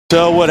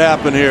Tell what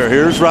happened here.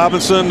 Here's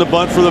Robinson, the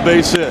bunt for the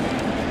base hit.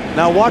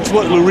 Now watch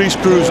what Luis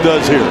Cruz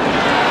does here.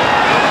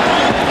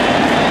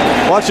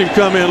 Watch him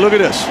come in. Look at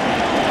this.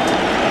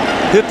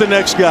 Hit the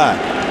next guy.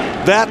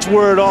 That's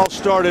where it all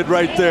started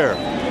right there.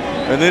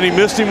 And then he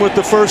missed him with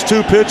the first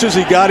two pitches.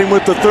 He got him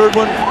with the third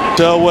one.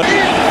 Tell what.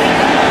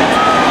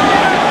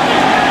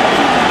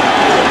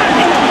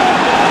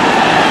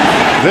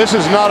 This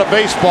is not a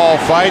baseball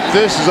fight.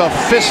 This is a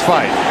fist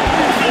fight.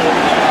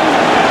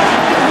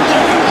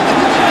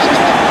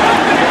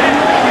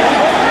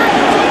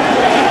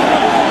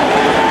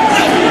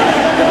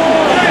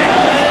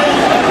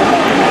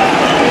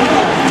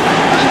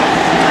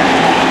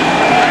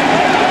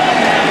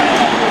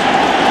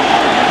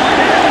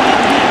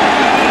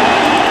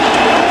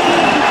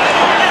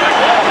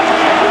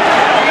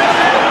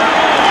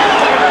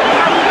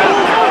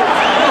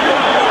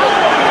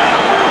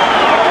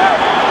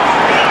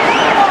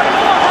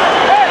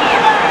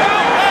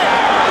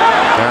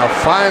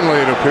 Finally,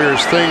 it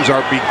appears things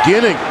are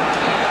beginning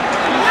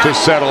to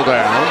settle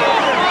down.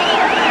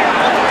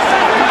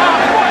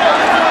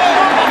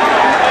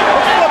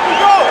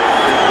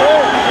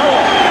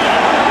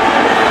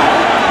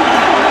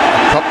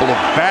 A couple of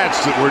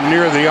bats that were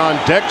near the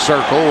on-deck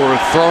circle were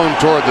thrown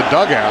toward the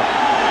dugout.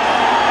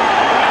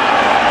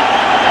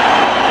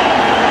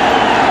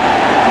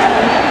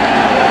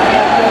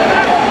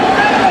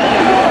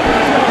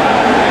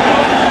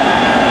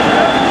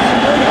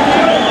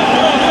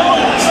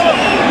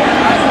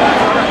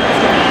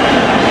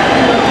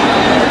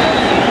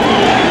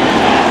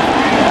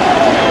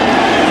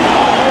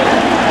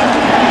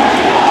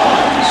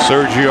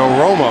 Sergio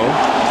Romo.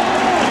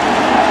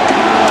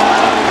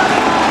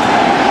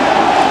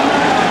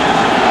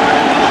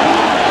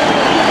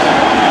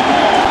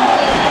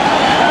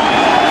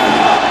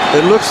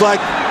 It looks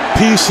like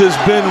peace has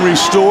been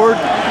restored.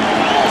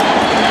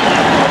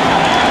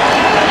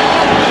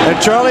 And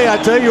Charlie, I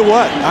tell you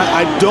what,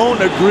 I don't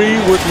agree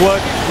with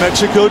what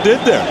Mexico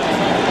did there.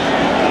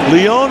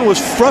 Leon was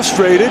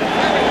frustrated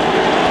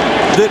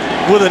that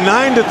with a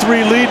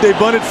 9-3 lead, they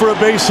bunted for a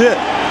base hit.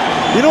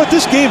 You know what?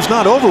 This game's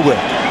not over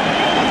with.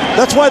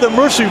 That's why the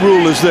mercy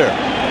rule is there.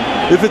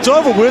 If it's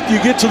over with, you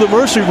get to the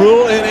mercy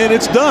rule and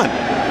it's done.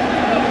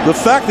 The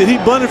fact that he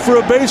bunted for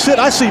a base hit,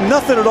 I see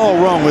nothing at all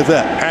wrong with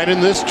that. And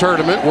in this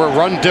tournament where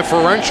run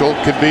differential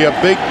could be a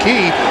big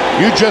key,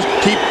 you just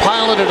keep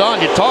piling it on.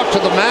 You talk to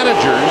the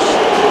managers,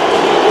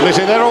 and they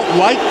say they don't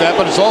like that,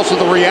 but it's also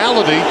the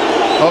reality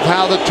of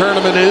how the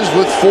tournament is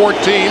with 4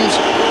 teams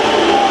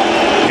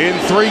in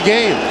 3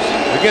 games.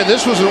 Again,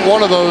 this wasn't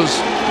one of those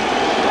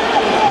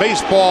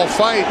baseball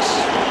fights.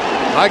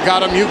 I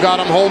got him, you got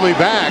him, hold me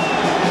back.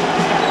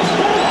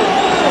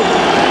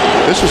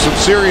 This was some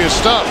serious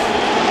stuff.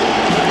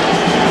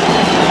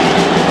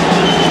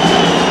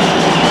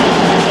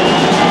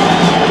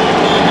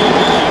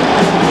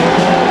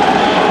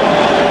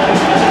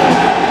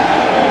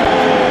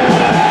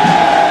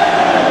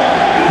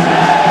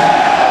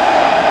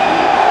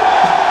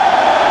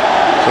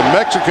 Some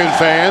Mexican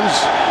fans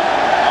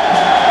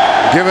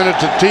giving it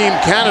to Team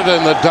Canada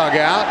in the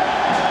dugout.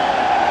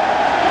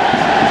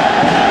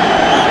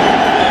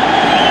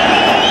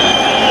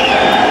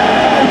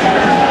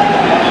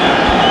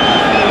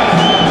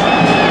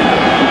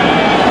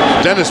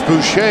 Dennis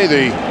Boucher,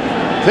 the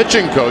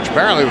pitching coach,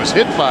 apparently was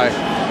hit by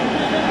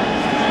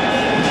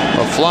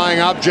a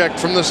flying object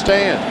from the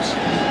stands.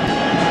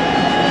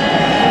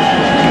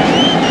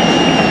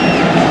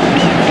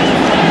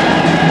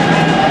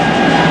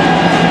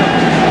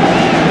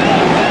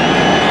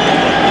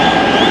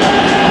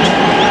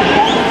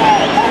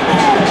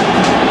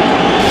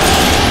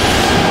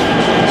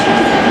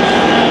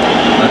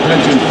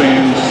 Attention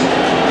fans,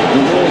 the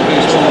World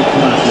Baseball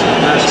Classic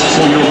asks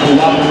for your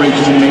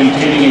cooperation in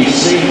maintaining a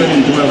safe and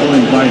enjoyable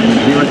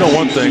environment here. I know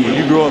one thing: when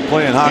you grow up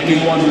playing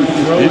hockey,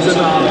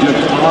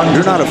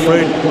 you're not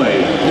afraid.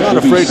 You're not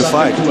afraid to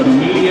fight.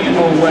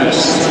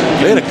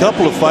 They had a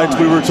couple of fights,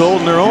 we were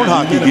told, in their own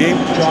hockey game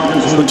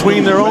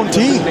between their own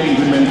team.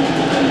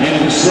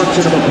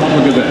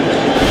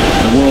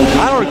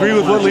 I don't agree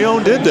with what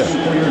Leon did there.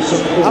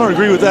 I don't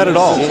agree with that at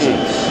all.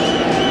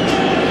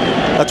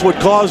 That's what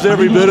caused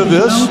every bit of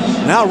this.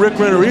 Now Rick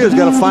Renteria's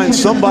got to find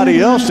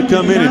somebody else to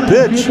come in and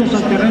pitch.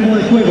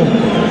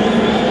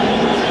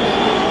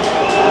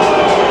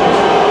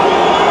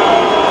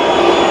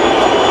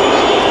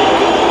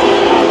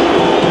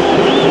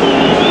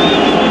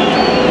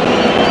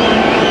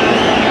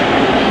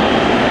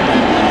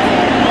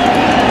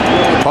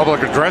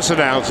 Public address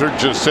announcer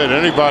just said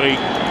anybody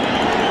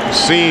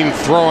seen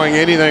throwing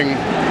anything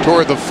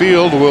toward the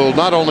field will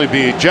not only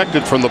be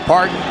ejected from the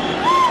park,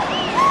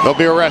 they'll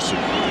be arrested.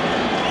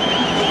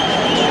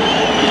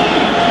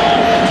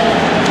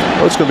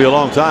 Well, it's going to be a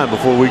long time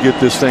before we get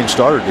this thing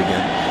started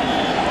again.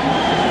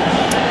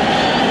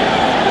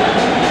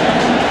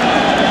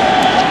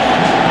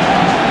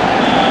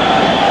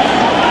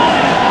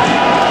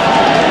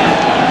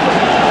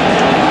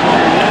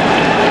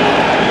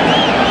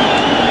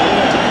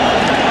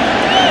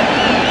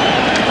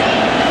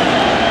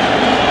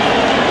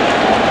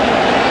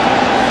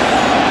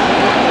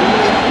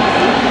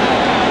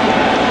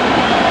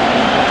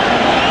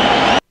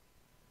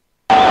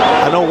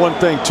 know one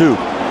thing too.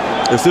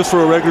 If this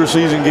were a regular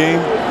season game,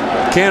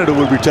 Canada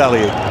would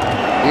retaliate.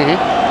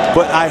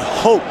 But I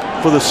hope,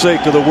 for the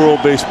sake of the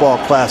World Baseball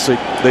Classic,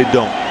 they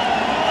don't.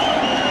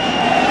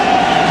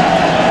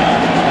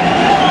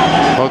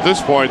 Well, at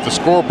this point, the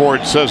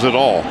scoreboard says it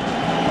all.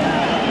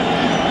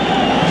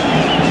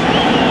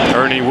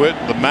 Ernie Whitt,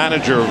 the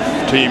manager of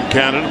Team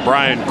Canada,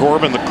 Brian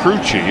Gorman, the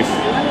crew chief.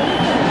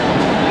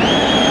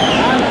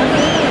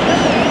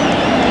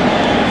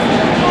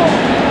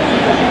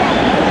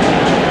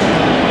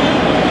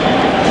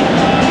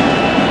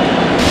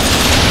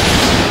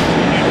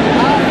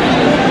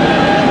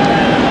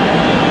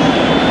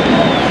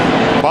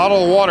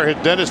 Bottle of water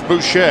hit Dennis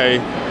Boucher.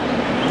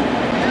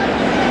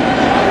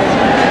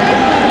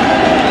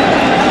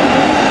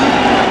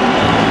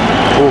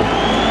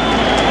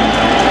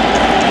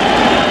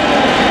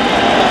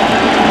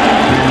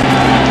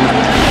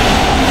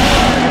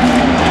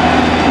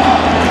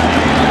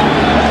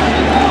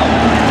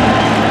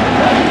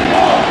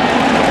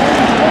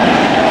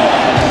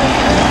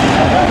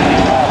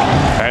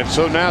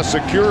 So now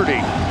security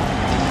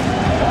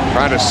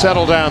trying to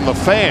settle down the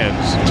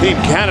fans. Team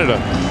Canada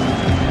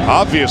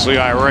obviously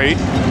irate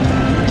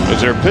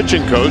as their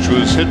pitching coach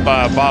was hit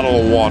by a bottle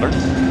of water.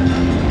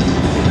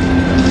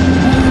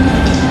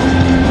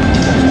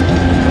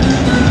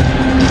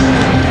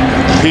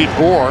 Pete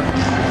Bohr,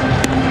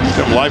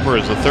 Tim Leiper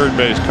is the third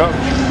base coach.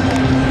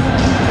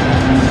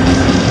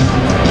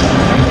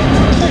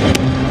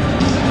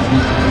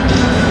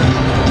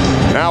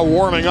 Now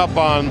warming up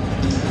on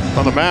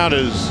the mound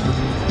is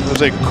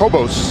Jose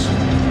Cobos.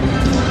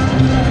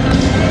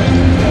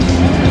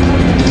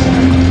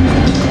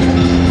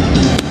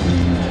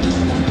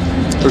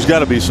 There's got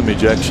to be some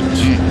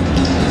ejections.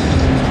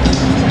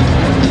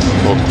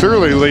 Well,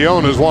 clearly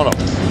Leon is one of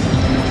them.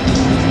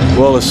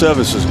 Well,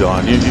 Aceves is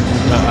gone.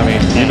 I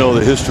mean, you know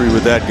the history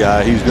with that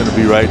guy. He's going to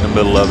be right in the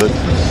middle of it.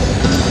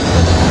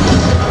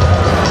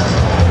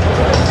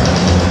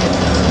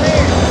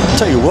 I'll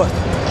tell you what,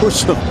 there's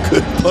some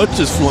good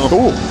punches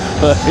flowing.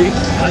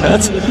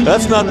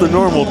 That's not the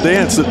normal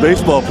dance that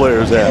baseball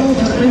players have.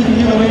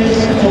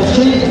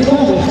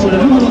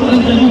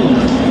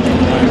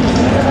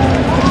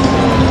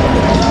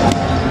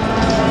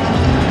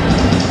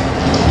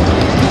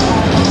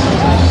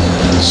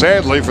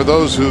 Sadly, for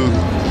those who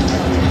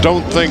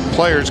don't think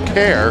players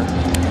care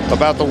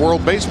about the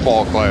World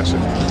Baseball Classic,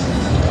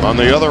 on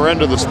the other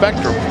end of the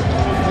spectrum,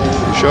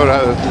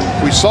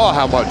 we saw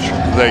how much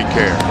they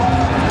care.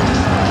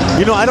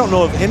 You know, I don't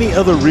know of any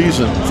other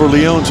reason for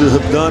Leon to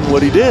have done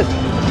what he did.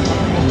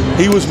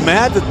 He was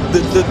mad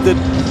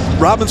that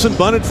Robinson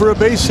bunted for a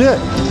base hit.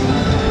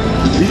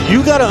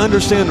 You got to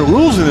understand the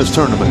rules in this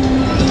tournament.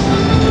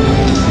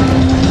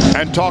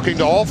 And talking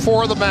to all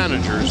four of the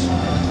managers,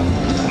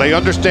 they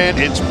understand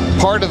it's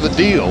part of the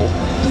deal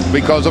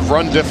because of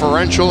run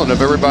differential, and if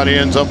everybody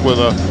ends up with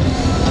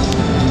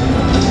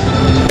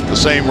the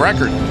same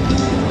record,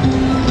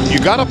 you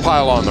got to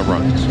pile on the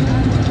runs.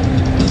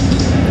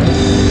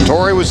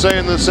 Torre was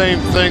saying the same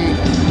thing.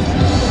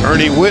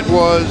 Ernie Whitt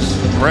was,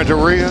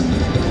 Renteria,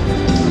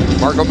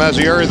 Marco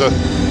Mazzieri, the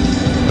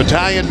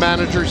battalion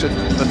manager, said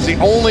that's the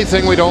only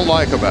thing we don't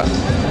like about it.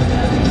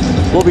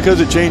 Well, because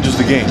it changes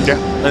the game. Yeah.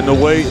 And the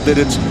way that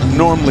it's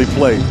normally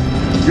played.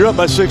 You're up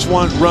by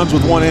 6-1 runs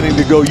with 1 inning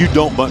to go. You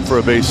don't bunt for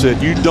a base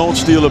hit. You don't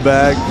steal a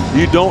bag.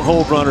 You don't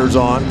hold runners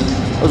on.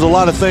 There's a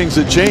lot of things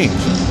that change.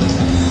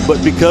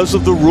 But because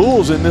of the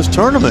rules in this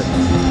tournament,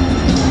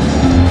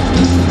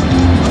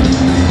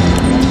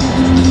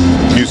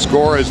 you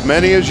score as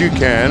many as you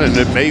can, and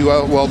it may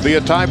well be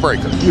a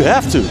tiebreaker. You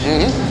have to.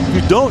 If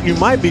you don't, you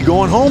might be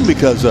going home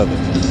because of it.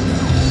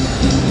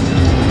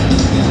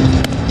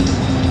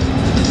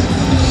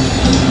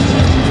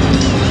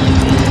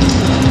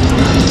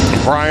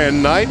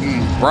 Brian Knight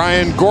and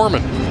Brian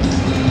Gorman,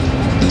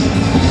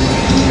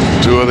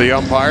 two of the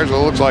umpires.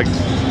 Well, it looks like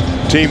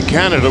Team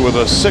Canada with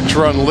a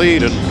 6-run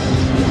lead, and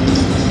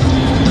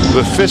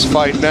the fist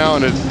fight now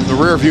in the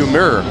rearview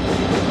mirror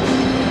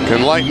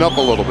can lighten up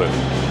a little bit.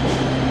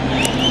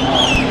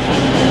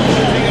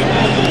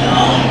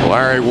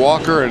 Larry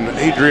Walker and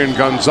Adrian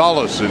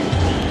Gonzalez in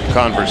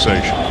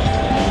conversation.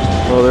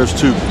 Well, there's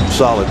two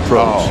solid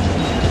pros.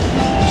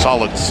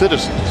 Solid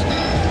citizens.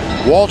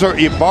 Walter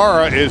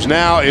Ibarra is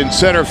now in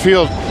center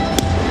field.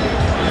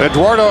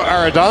 Eduardo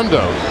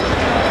Arredondo,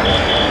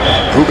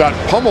 who got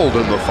pummeled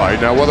in the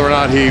fight. Now, whether or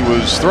not he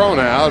was thrown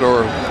out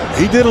or...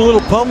 He did a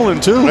little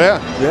pummeling, too.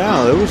 Yeah.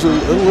 Yeah, there was a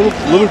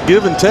little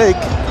give and take.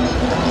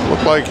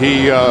 Looked like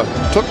he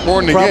took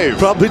more than he gave.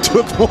 Probably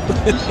took more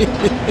than he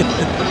did.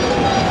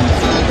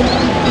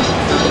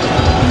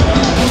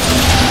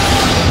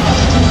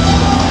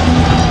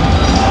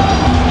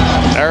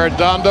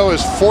 Arredondo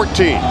is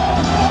 14.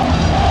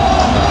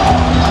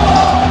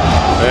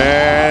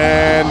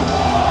 And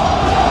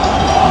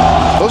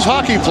those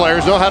hockey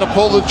players know how to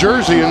pull the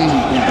jersey and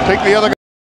take the other guy.